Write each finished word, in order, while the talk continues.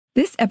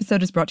This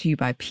episode is brought to you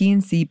by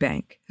PNC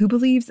Bank, who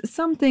believes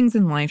some things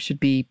in life should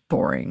be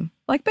boring,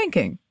 like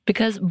banking.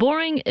 Because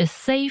boring is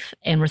safe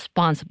and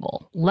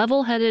responsible,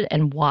 level-headed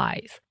and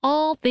wise.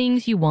 All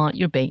things you want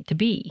your bank to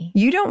be.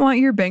 You don't want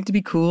your bank to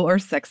be cool or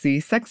sexy.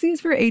 Sexy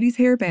is for 80s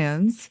hair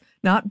bands,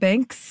 not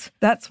banks.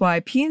 That's why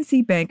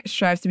PNC Bank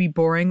strives to be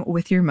boring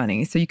with your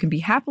money so you can be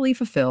happily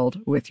fulfilled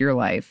with your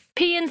life.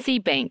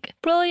 PNC Bank,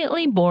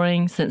 brilliantly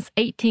boring since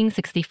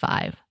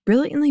 1865.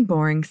 Brilliantly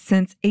Boring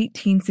Since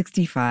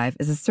 1865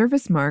 is a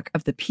service mark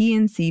of the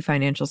PNC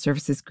Financial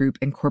Services Group,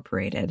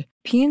 Incorporated.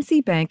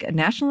 PNC Bank, a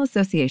National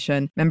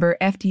Association, member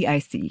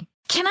FDIC.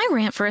 Can I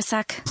rant for a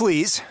sec?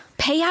 Please.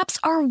 Pay apps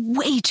are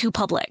way too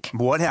public.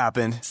 What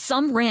happened?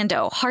 Some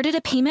rando hearted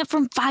a payment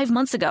from 5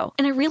 months ago,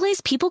 and I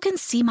realized people can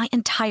see my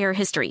entire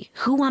history,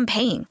 who I'm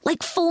paying,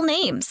 like full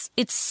names.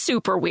 It's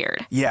super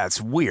weird. Yeah,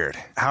 it's weird.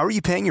 How are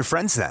you paying your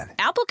friends then?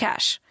 Apple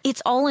Cash.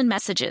 It's all in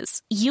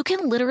messages. You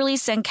can literally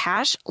send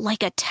cash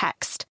like a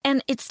text,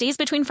 and it stays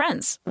between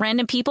friends.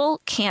 Random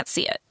people can't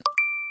see it.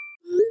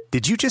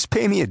 Did you just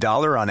pay me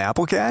 $1 on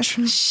Apple Cash?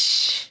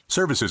 Shh.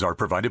 Services are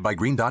provided by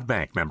Green Dot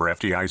Bank, member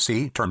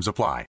FDIC. Terms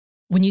apply.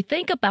 When you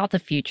think about the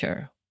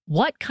future,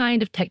 what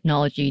kind of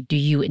technology do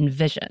you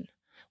envision?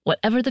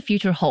 Whatever the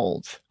future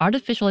holds,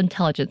 artificial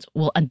intelligence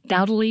will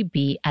undoubtedly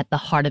be at the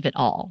heart of it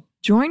all.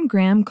 Join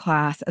Graham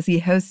Class as he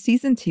hosts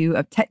Season 2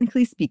 of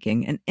Technically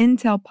Speaking, an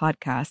Intel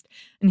podcast,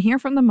 and hear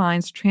from the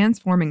minds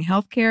transforming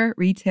healthcare,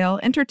 retail,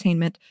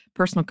 entertainment,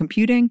 personal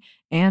computing,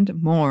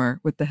 and more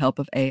with the help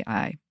of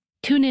AI.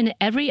 Tune in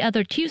every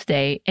other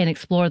Tuesday and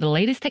explore the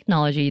latest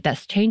technology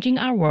that's changing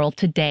our world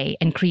today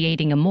and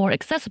creating a more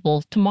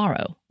accessible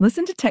tomorrow.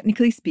 Listen to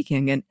Technically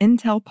Speaking, an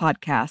Intel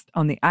podcast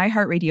on the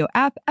iHeartRadio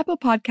app, Apple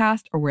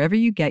Podcast, or wherever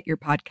you get your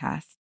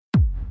podcasts.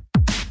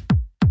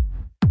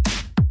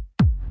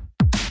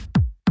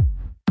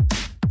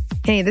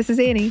 Hey, this is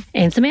Annie.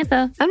 And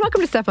Samantha. And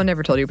welcome to Stuff I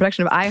Never Told You, a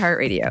production of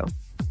iHeartRadio.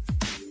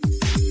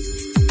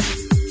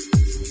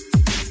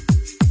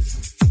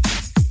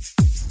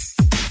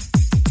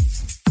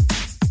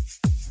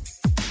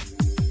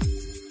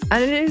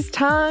 And it is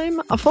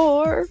time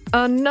for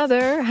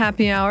another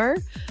happy hour,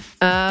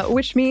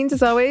 which means,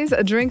 as always,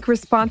 drink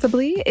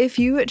responsibly if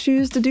you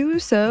choose to do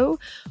so.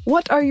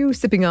 What are you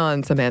sipping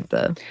on,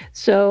 Samantha?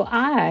 So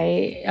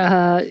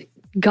I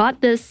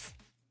got this,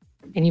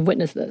 and you've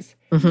witnessed this,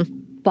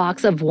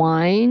 box of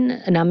wine,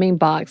 an unnamed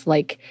box,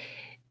 like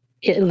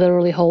it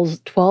literally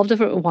holds 12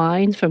 different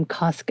wines from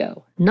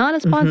Costco. Not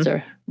a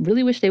sponsor.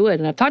 Really wish they would.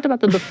 And I've talked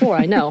about them before,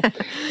 I know.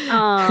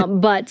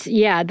 But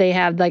yeah, they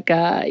have like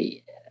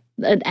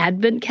an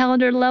advent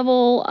calendar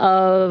level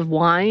of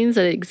wines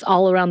that it's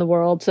all around the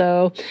world.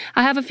 So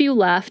I have a few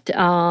left.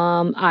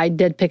 I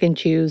did pick and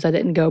choose. I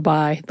didn't go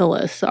by the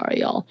list. Sorry,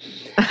 y'all.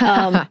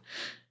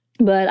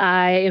 But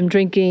I am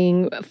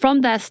drinking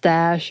from that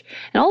stash,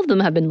 and all of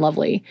them have been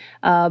lovely.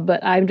 But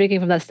I'm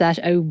drinking from that stash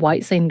a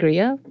white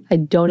sangria. I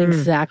don't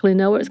exactly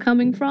know where it's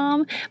coming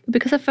from, but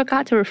because I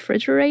forgot to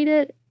refrigerate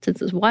it,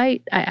 since it's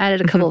white, I added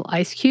a couple of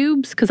ice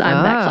cubes because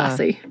I'm that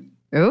classy.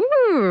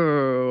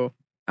 Ooh.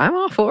 I'm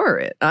all for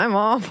it.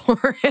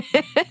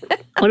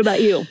 What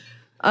about you?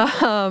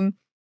 Well,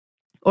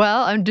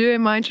 I'm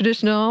doing my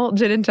traditional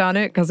gin and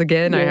tonic because,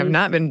 again, I have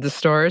not been to the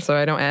store, so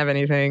I don't have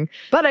anything.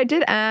 But I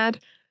did add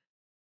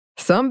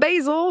some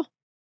basil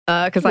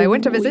because I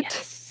went to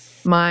visit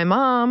my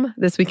mom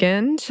this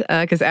weekend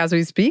because as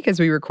we speak,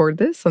 as we record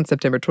this on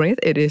September 20th,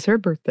 it is her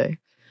birthday.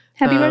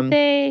 Happy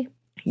birthday.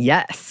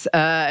 Yes.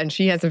 And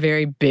she has a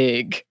very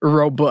big,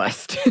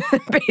 robust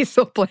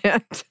basil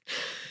plant.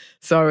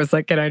 So I was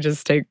like, can I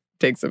just take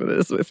some of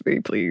this with me,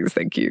 please?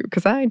 Thank you.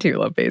 Because I do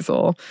love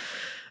basil.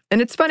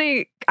 And it's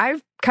funny,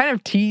 I've kind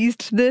of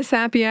teased this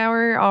happy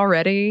hour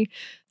already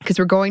because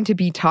we're going to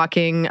be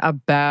talking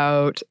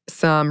about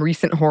some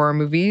recent horror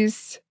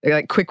movies,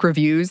 like quick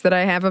reviews that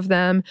I have of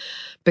them,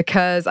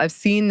 because I've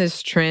seen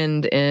this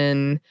trend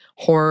in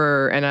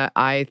horror, and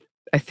I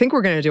think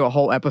we're going to do a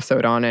whole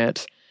episode on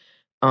it,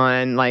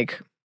 on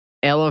like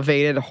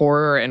elevated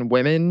horror and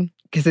women.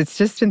 Because it's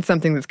just been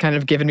something that's kind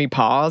of given me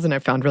pause and I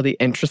found really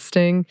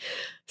interesting.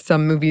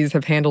 Some movies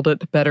have handled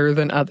it better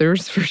than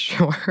others, for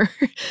sure.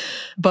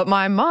 But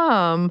my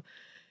mom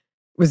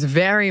was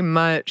very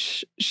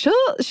much,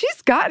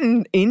 she's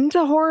gotten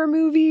into horror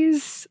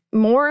movies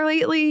more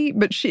lately,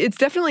 but it's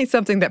definitely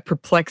something that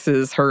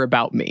perplexes her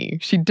about me.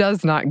 She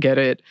does not get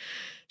it.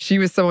 She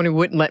was someone who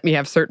wouldn't let me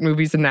have certain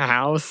movies in the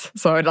house.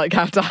 So I'd like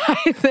have to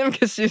hide them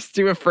because she's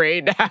too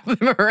afraid to have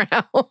them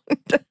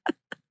around.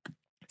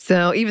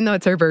 So even though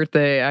it's her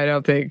birthday, I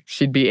don't think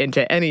she'd be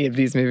into any of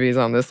these movies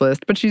on this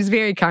list, but she's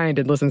very kind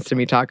and listens to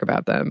me talk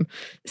about them.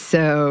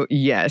 So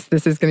yes,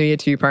 this is going to be a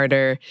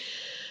two-parter.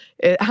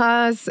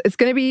 It's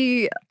going to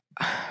be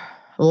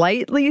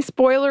lightly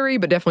spoilery,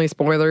 but definitely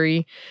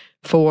spoilery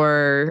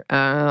for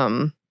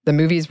the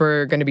movies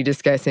we're going to be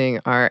discussing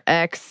are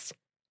X,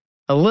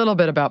 a little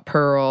bit about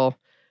Pearl,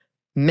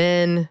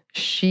 Men,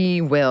 She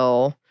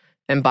Will,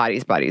 and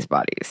Bodies, Bodies,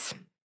 Bodies.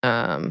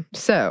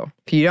 So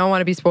if you don't want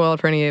to be spoiled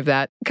for any of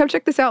that, come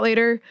check this out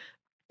later.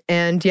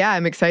 And yeah,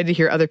 I'm excited to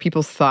hear other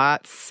people's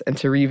thoughts and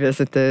to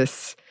revisit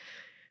this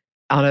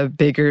on a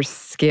bigger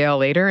scale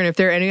later. And if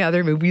there are any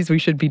other movies we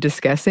should be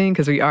discussing,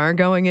 because we are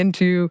going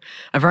into,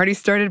 I've already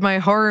started my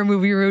horror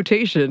movie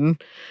rotation.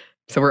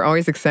 So we're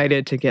always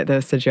excited to get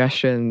those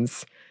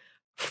suggestions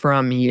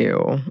from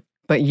you.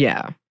 But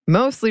yeah,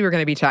 mostly we're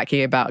going to be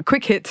talking about a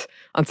quick hit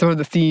on some of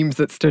the themes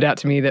that stood out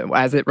to me that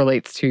as it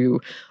relates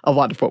to a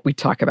lot of what we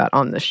talk about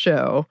on the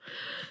show.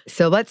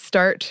 So let's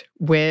start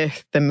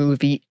with the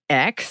movie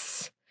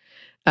X,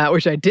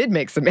 which I did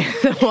make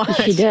Samantha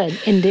watch. She did,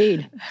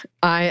 indeed.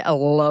 I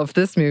love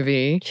this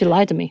movie. She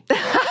lied to me.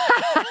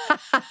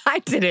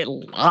 I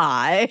didn't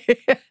lie.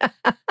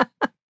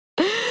 I'm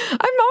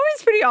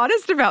always pretty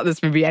honest about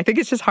this movie. I think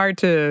it's just hard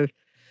to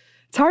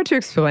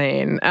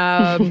explain.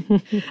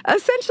 Essentially,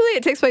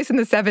 it takes place in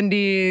the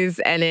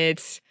 70s, and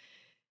it's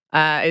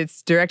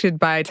directed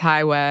by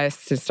Ty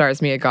West. It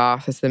stars Mia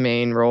Goth as the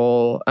main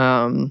role.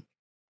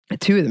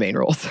 Two of the main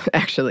roles,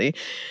 actually.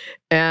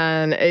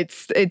 And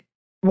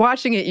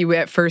watching it, you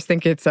at first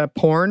think it's a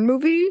porn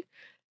movie,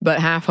 but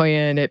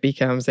halfway in, it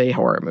becomes a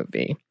horror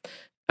movie,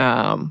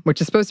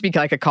 which is supposed to be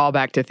like a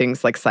callback to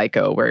things like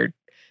Psycho, where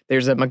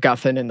there's a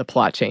MacGuffin and the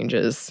plot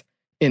changes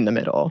in the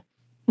middle.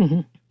 Mm-hmm.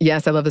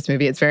 Yes, I love this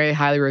movie. It's very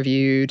highly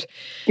reviewed.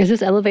 Is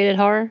this elevated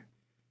horror?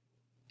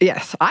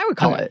 Yes, I would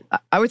call it.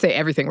 I would say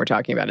everything we're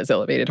talking about is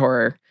elevated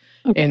horror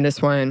in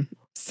this one.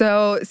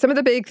 So some of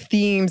the big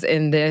themes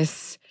in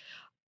this,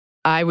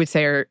 I would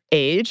say, are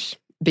age,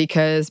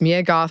 because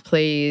Mia Goth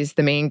plays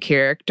the main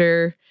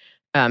character,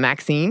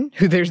 Maxine,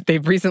 who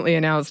they've recently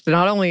announced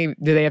not only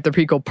do they have the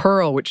prequel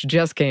Pearl, which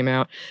just came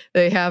out,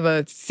 they have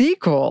a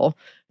sequel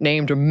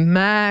named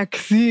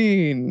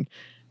Maxine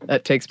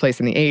that takes place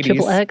in the 80s.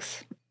 Triple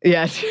X?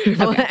 Yeah,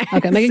 Triple X.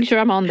 Okay, making sure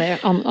I'm on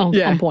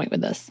point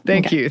with this.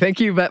 Thank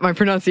you, but my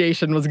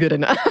pronunciation was good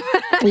enough.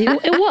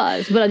 It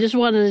was, but I just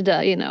wanted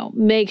to,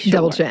 make sure.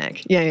 Double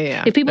check.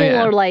 Yeah. If people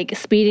are like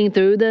speeding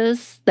through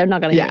this, they're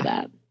not going to hear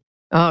that.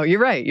 Oh, you're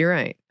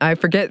right. I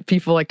forget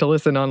people like to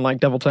listen on like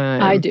double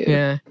time. I do.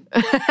 Yeah.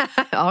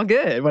 All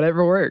good.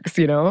 Whatever works,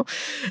 So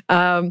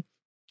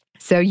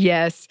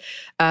yes,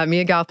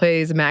 Mia Goth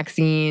plays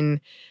Maxine,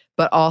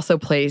 but also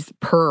plays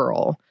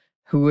Pearl,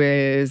 who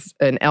is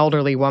an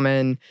elderly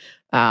woman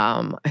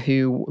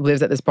who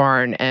lives at this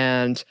barn.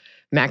 And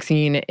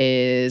Maxine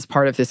is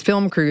part of this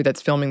film crew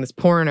that's filming this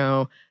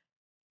porno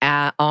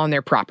on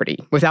their property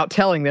without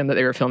telling them that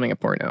they were filming a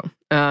porno.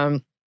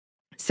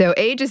 So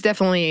age is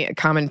definitely a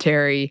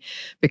commentary,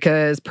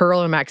 because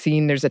Pearl and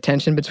Maxine, there's a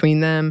tension between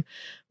them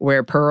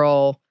where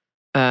Pearl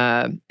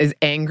is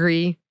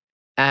angry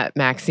at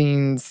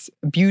Maxine's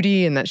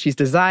beauty and that she's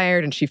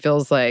desired, and she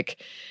feels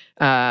like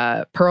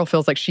Pearl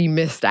feels like she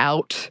missed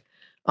out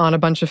on a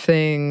bunch of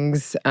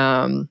things,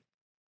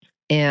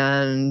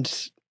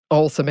 and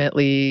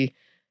ultimately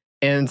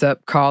ends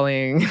up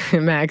calling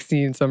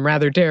Maxine some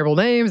rather terrible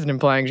names and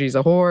implying she's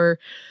a whore,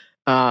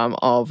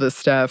 all of this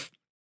stuff.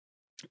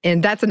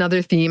 And that's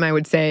another theme I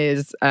would say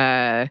is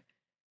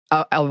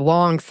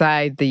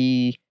alongside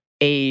the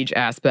age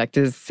aspect,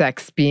 is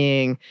sex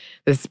being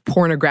this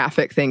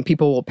pornographic thing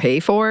people will pay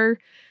for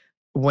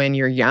when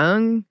you're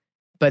young,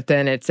 but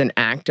then it's an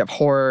act of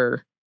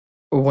horror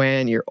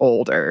when you're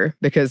older,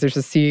 because there's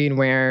a scene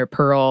where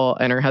Pearl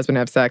and her husband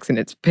have sex, and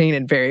it's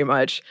painted very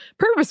much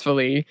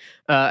purposefully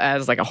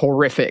as like a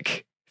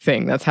horrific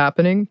thing that's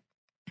happening,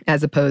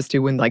 as opposed to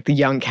when like the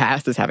young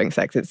cast is having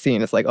sex. It's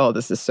seen as like, oh,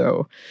 this is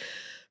so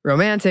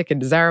romantic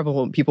and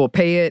desirable, and people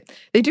pay it.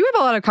 They do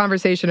have a lot of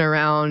conversation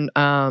around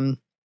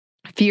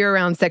fear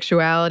around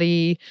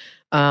sexuality,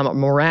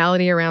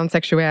 morality around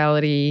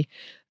sexuality.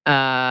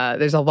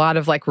 There's a lot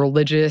of like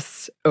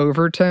religious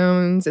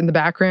overtones in the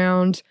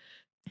background.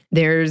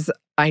 There's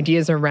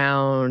ideas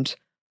around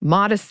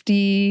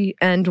modesty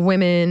and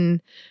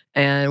women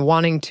and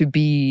wanting to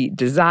be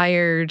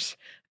desired,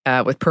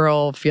 with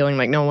Pearl feeling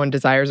like no one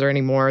desires her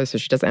anymore, so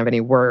she doesn't have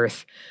any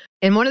worth.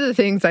 And one of the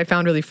things I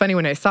found really funny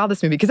when I saw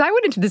this movie, because I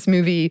went into this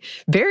movie,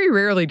 very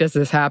rarely does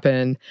this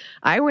happen,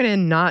 I went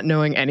in not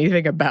knowing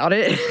anything about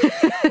it.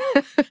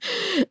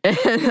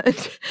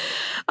 And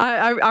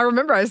I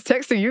remember I was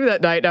texting you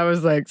that night, and I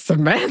was like,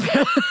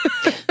 Samantha,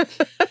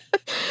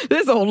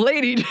 this old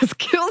lady just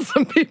killed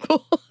some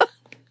people.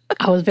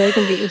 I was very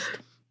confused.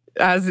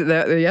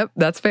 Yep,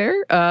 that's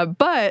fair.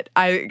 But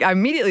I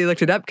immediately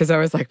looked it up because I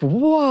was like,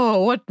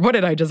 whoa, what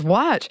did I just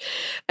watch?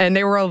 And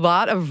there were a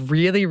lot of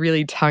really,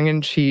 really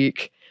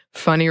tongue-in-cheek,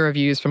 funny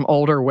reviews from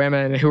older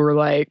women who were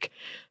like,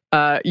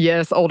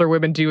 yes, older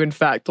women do in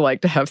fact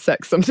like to have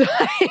sex sometimes.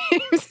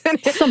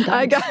 Sometimes.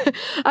 I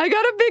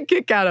got a big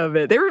kick out of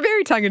it. They were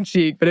very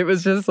tongue-in-cheek, but it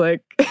was just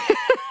like,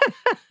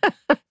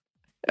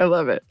 I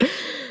love it.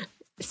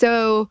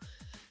 So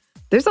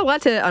there's a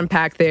lot to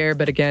unpack there,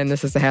 but again,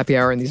 this is a happy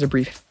hour, and these are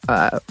brief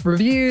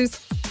reviews.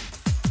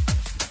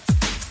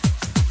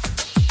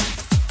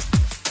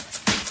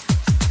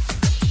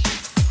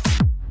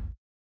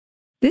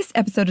 This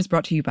episode is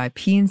brought to you by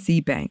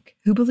PNC Bank,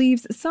 who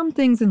believes some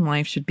things in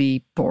life should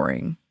be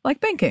boring, like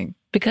banking.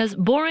 Because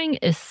boring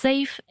is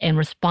safe and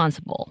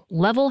responsible,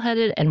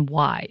 level-headed and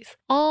wise.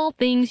 All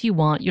things you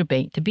want your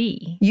bank to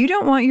be. You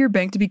don't want your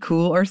bank to be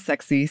cool or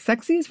sexy.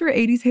 Sexy is for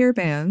 80s hair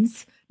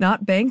bands,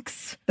 not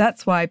banks.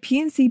 That's why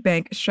PNC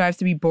Bank strives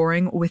to be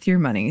boring with your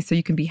money so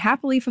you can be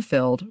happily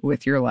fulfilled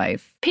with your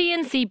life.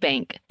 PNC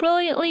Bank,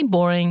 brilliantly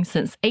boring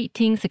since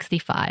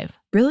 1865.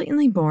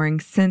 Brilliantly Boring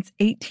since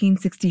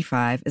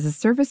 1865 is a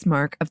service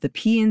mark of the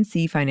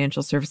PNC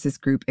Financial Services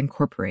Group,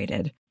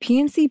 Incorporated.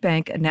 PNC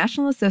Bank, a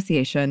National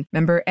Association,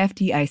 member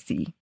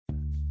FDIC.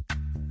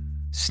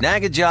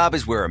 Snag a Job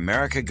is where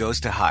America goes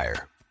to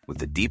hire, with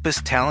the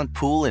deepest talent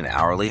pool in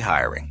hourly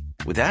hiring.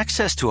 With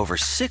access to over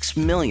 6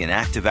 million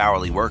active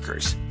hourly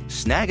workers,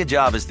 Snag a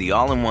Job is the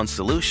all-in-one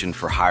solution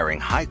for hiring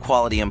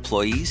high-quality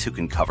employees who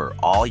can cover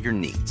all your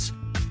needs.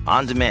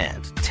 On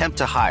demand, temp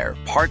to hire,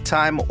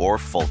 part-time or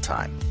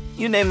full-time.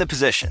 You name the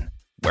position.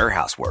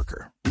 Warehouse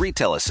worker,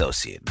 retail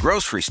associate,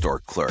 grocery store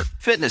clerk,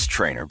 fitness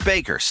trainer,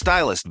 baker,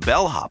 stylist,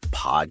 bellhop,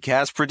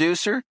 podcast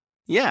producer.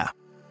 Yeah,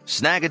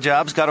 Snag a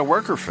Job's got a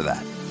worker for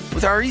that.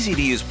 With our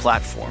easy-to-use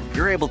platform,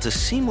 you're able to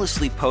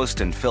seamlessly post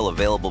and fill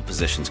available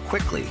positions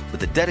quickly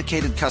with a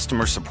dedicated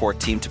customer support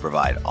team to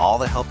provide all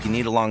the help you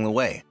need along the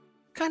way.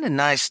 Kind of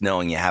nice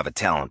knowing you have a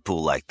talent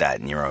pool like that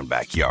in your own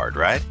backyard,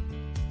 right?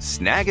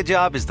 Snag a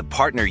Job is the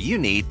partner you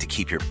need to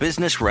keep your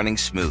business running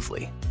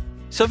smoothly.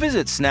 So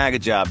visit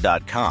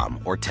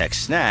snagajob.com or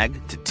text snag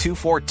to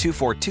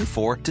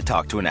 242424 to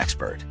talk to an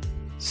expert.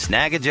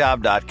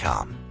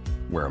 Snagajob.com,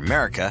 where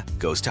America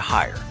goes to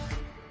hire.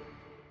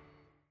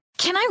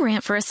 Can I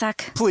rant for a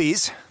sec?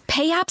 Please.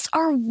 Pay apps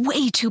are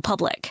way too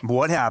public.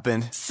 What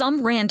happened?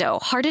 Some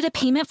rando hearted a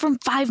payment from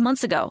 5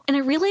 months ago, and I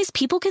realized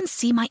people can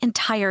see my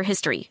entire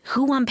history,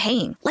 who I'm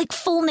paying, like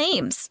full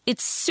names.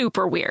 It's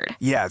super weird.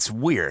 Yeah, it's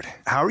weird.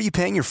 How are you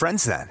paying your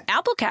friends then?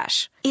 Apple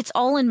Cash. It's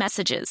all in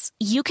messages.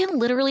 You can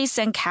literally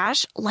send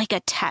cash like a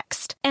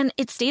text, and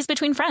it stays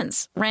between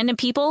friends. Random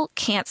people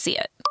can't see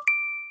it.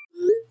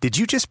 Did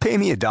you just pay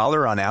me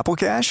 $1 on Apple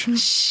Cash?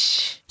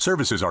 Shh.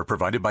 Services are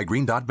provided by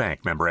Green Dot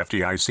Bank, member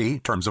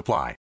FDIC. Terms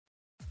apply.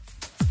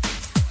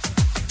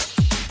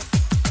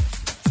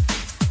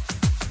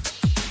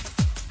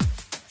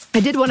 I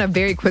did want to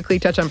very quickly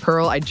touch on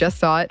Pearl. I just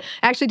saw it.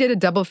 I actually did a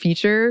double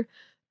feature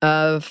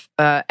of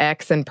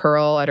X and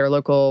Pearl at our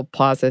local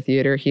Plaza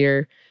Theater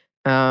here.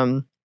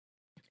 And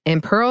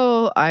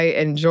Pearl, I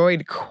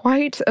enjoyed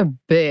quite a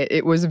bit.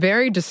 It was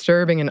very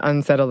disturbing and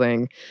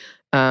unsettling,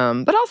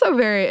 but also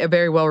very,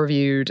 very well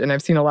reviewed. And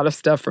I've seen a lot of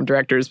stuff from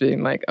directors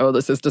being like, oh,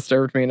 this has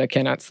disturbed me and I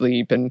cannot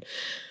sleep and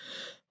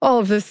all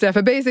of this stuff.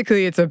 But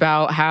basically, it's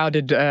about how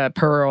did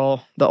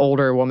Pearl, the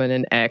older woman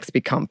in X,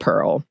 become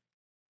Pearl.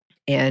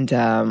 And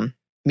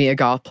Mia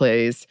Goth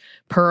plays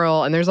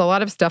Pearl. And there's a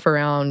lot of stuff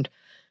around,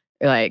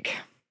 like,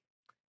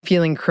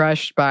 feeling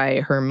crushed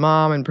by her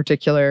mom in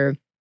particular,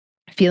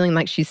 feeling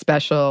like she's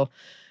special,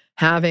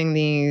 having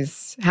the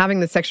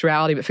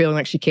sexuality, but feeling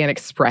like she can't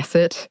express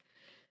it.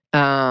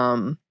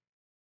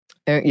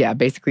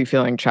 Basically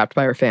feeling trapped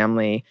by her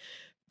family,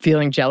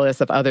 feeling jealous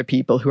of other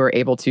people who are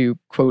able to,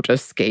 quote,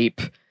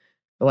 escape,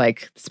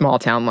 like, small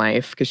town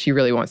life, because she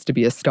really wants to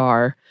be a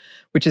star,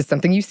 which is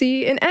something you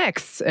see in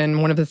X.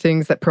 And one of the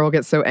things that Pearl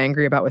gets so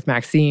angry about with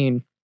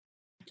Maxine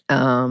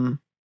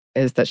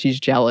is that she's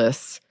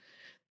jealous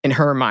in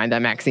her mind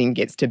that Maxine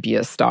gets to be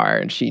a star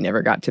and she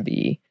never got to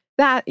be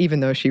that, even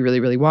though she really,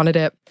 really wanted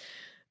it.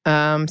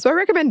 So I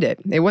recommend it.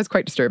 It was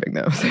quite disturbing,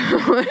 though. So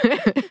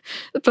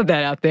let's put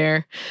that out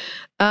there.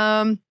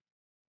 And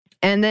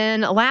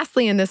then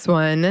lastly in this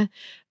one,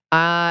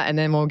 and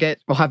then we'll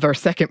have our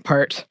second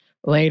part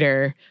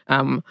later.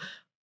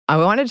 I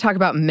wanted to talk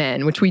about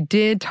Men, which we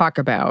did talk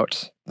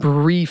about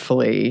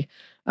briefly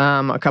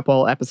a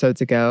couple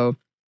episodes ago.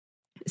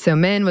 So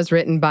Men was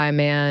written by a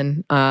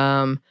man.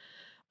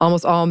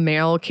 Almost all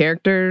male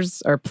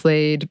characters are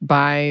played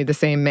by the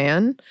same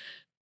man.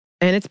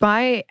 And it's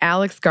by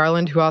Alex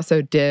Garland, who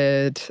also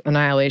did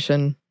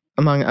Annihilation,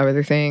 among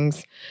other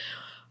things.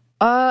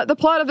 The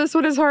plot of this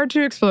one is hard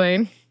to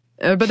explain,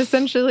 but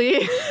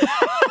essentially,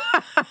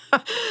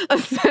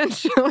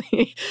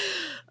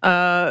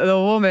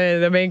 the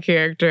woman, the main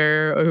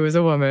character, who is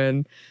a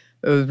woman,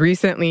 was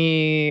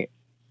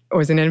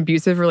in an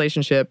abusive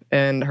relationship,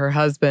 and her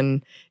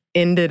husband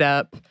ended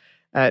up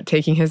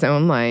taking his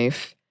own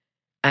life.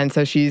 And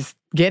so she's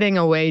getting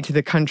away to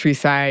the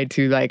countryside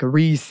to, like,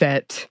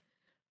 reset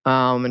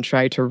and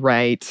try to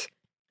write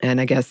and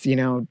I guess,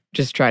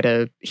 just try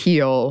to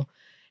heal.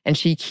 And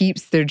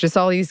there's just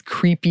all these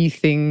creepy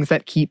things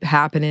that keep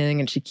happening,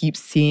 and she keeps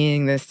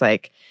seeing this,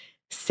 like,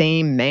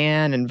 same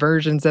man and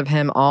versions of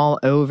him all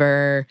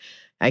over.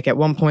 Like, at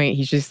one point,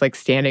 he's just, like,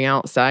 standing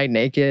outside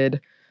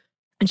naked.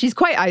 And she's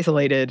quite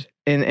isolated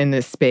in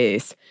this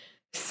space.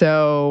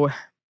 So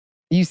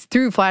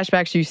through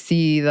flashbacks, you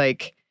see,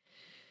 like,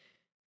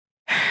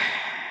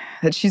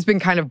 that she's been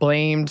kind of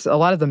blamed. A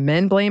lot of the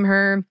men blame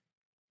her.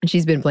 And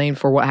she's been blamed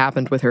for what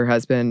happened with her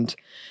husband,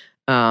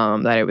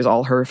 that it was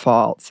all her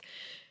fault.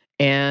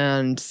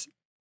 And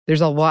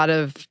there's a lot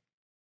of,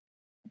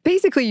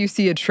 basically you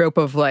see a trope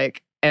of,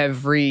 like,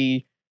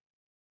 every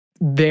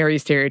very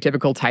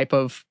stereotypical type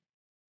of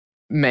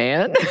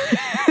man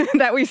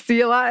that we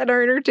see a lot in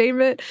our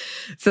entertainment.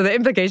 So the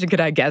implication could,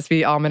 I guess,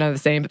 be all men are the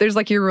same. But there's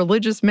like your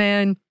religious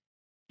man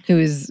who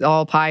is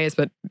all pious,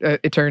 but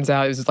it turns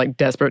out is like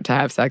desperate to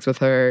have sex with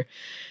her.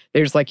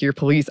 There's like your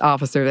police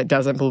officer that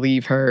doesn't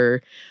believe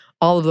her.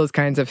 All of those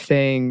kinds of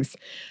things.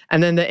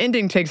 And then the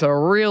ending takes a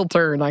real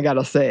turn, I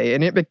gotta say,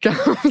 and it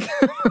becomes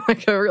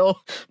like a real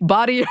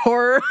body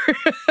horror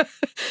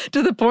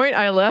to the point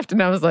I left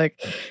and I was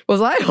like,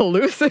 was I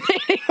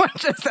hallucinating? What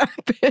just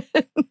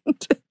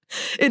happened?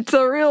 It's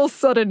a real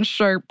sudden,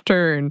 sharp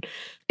turn.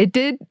 It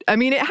did. I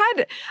mean, it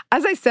had,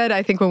 as I said,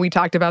 I think when we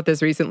talked about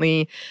this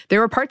recently,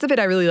 there were parts of it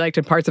I really liked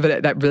and parts of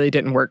it that really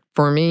didn't work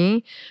for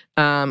me.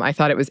 I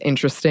thought it was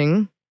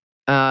interesting.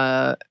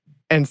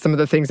 And some of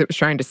the things it was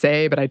trying to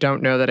say, but I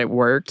don't know that it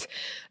worked.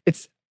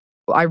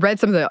 I read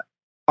some of the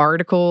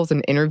articles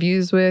and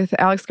interviews with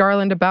Alex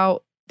Garland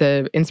about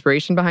the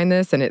inspiration behind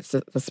this, and it's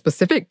a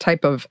specific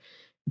type of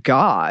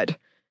God,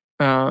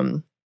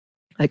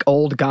 like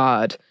old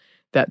God,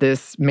 that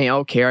this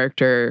male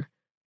character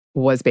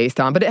was based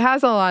on. But it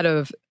has a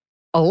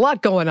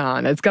lot going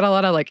on. It's got a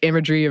lot of like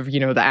imagery of,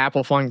 the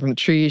apple falling from the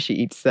tree. She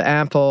eats the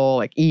apple,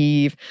 like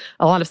Eve,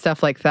 a lot of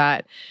stuff like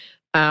that.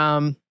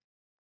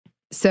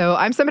 So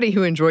I'm somebody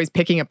who enjoys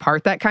picking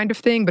apart that kind of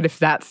thing, but if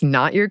that's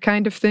not your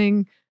kind of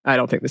thing, I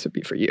don't think this would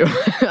be for you.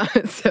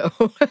 So,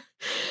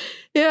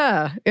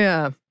 yeah.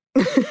 I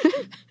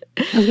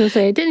was going to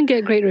say, it didn't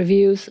get great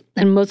reviews,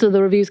 and most of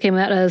the reviews came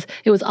out as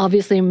it was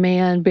obviously a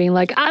man being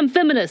like, I'm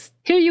feminist,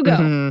 here you go.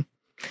 Mm-hmm.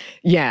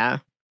 Yeah.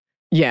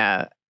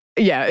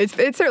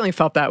 It certainly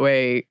felt that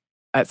way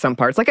at some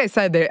parts. Like I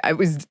said,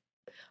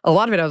 a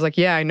lot of it, I was like,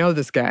 yeah, I know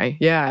this guy.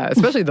 Yeah,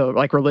 especially the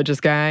like religious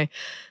guy.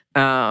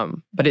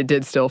 But it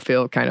did still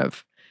feel kind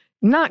of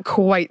not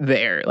quite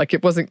there. Like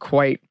it wasn't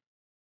quite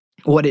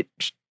what it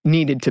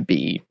needed to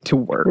be to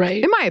work,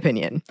 right, in my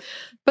opinion.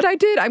 But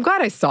I'm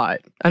glad I saw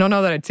it. I don't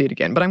know that I'd see it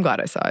again, but I'm glad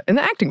I saw it. And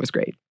the acting was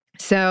great.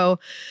 So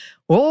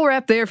we'll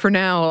wrap there for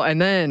now.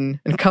 And then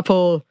in a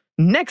couple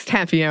next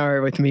happy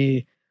hour with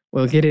me,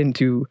 we'll get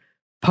into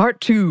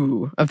part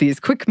 2 of these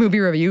quick movie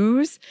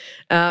reviews.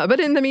 But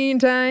in the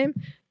meantime,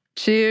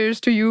 cheers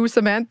to you,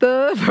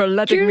 Samantha, for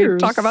letting me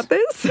talk about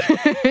this.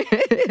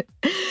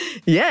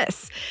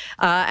 Yes.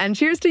 And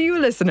cheers to you,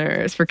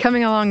 listeners, for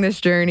coming along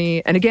this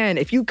journey. And again,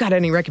 if you've got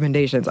any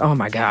recommendations, oh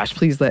my gosh,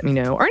 please let me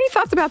know. Or any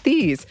thoughts about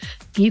these,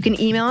 you can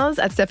email us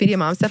at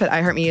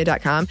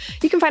stuffmediamomstuff@iheartmedia.com.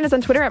 You can find us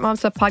on Twitter at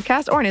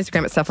momstuffpodcast or on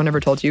Instagram at Stuff I Never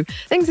Told You.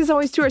 Thanks as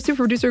always to our super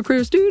producer,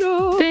 Chris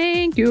Doodle.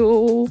 Thank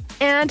you.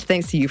 And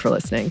thanks to you for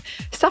listening.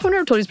 Stuff I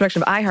Never Told You is a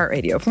production of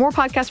iHeartRadio. For more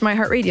podcasts from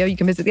iHeartRadio, you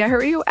can visit the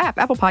iHeartRadio app,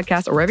 Apple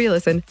Podcasts, or wherever you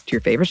listen to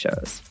your favorite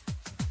shows.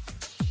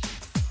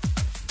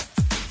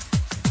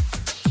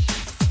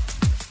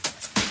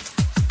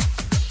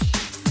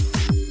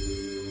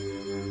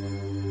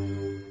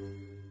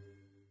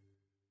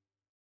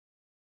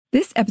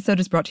 This episode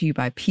is brought to you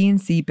by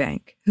PNC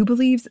Bank, who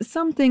believes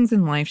some things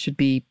in life should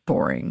be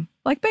boring,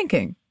 like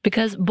banking.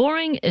 Because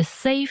boring is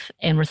safe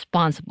and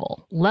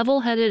responsible,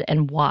 level-headed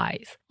and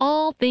wise.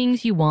 All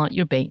things you want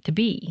your bank to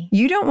be.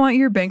 You don't want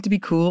your bank to be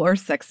cool or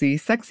sexy.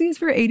 Sexy is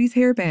for 80s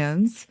hair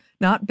bands,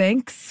 not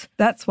banks.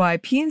 That's why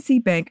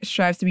PNC Bank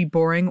strives to be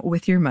boring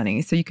with your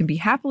money so you can be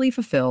happily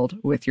fulfilled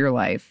with your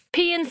life.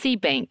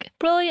 PNC Bank,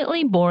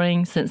 brilliantly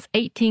boring since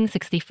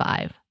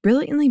 1865.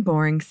 Brilliantly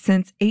Boring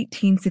Since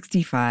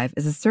 1865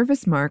 is a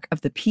service mark of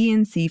the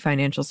PNC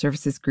Financial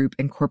Services Group,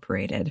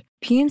 Incorporated.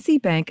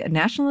 PNC Bank, a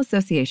National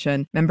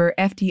Association, member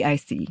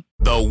FDIC.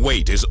 The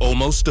wait is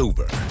almost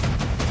over.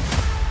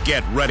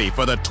 Get ready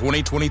for the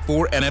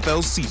 2024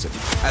 NFL season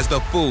as the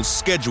full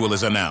schedule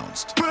is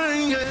announced.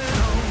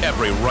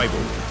 Every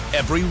rivalry,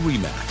 every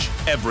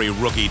rematch, every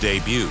rookie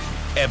debut,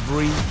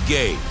 every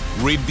game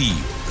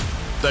revealed.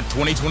 The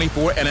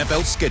 2024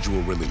 NFL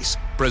schedule release,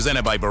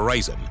 presented by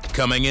Verizon,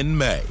 coming in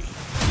May.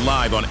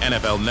 Live on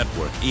NFL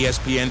Network,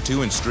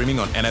 ESPN2, and streaming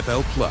on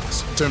NFL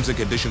Plus. Terms and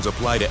conditions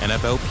apply to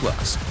NFL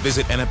Plus.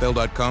 Visit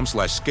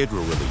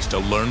NFL.com/schedule release to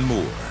learn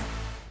more.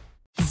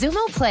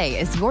 Xumo Play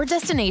is your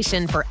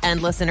destination for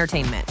endless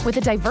entertainment. With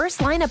a diverse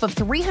lineup of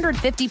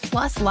 350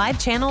 plus live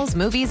channels,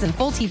 movies, and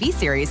full TV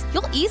series,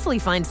 you'll easily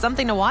find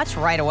something to watch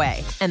right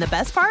away. And the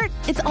best part?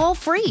 It's all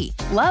free.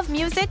 Love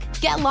music?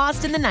 Get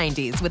lost in the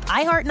 90s with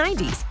iHeart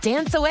 90s.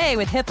 Dance away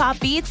with hip-hop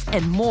beats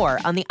and more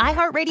on the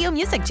iHeartRadio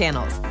music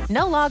channels.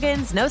 No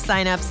logins, no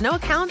signups, no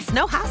accounts,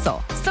 no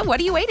hassle. So what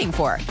are you waiting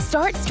for?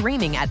 Start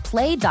streaming at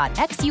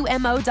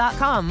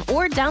play.xumo.com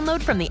or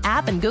download from the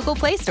app and Google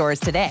Play stores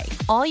today.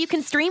 All you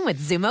can stream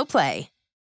with Xumo Play.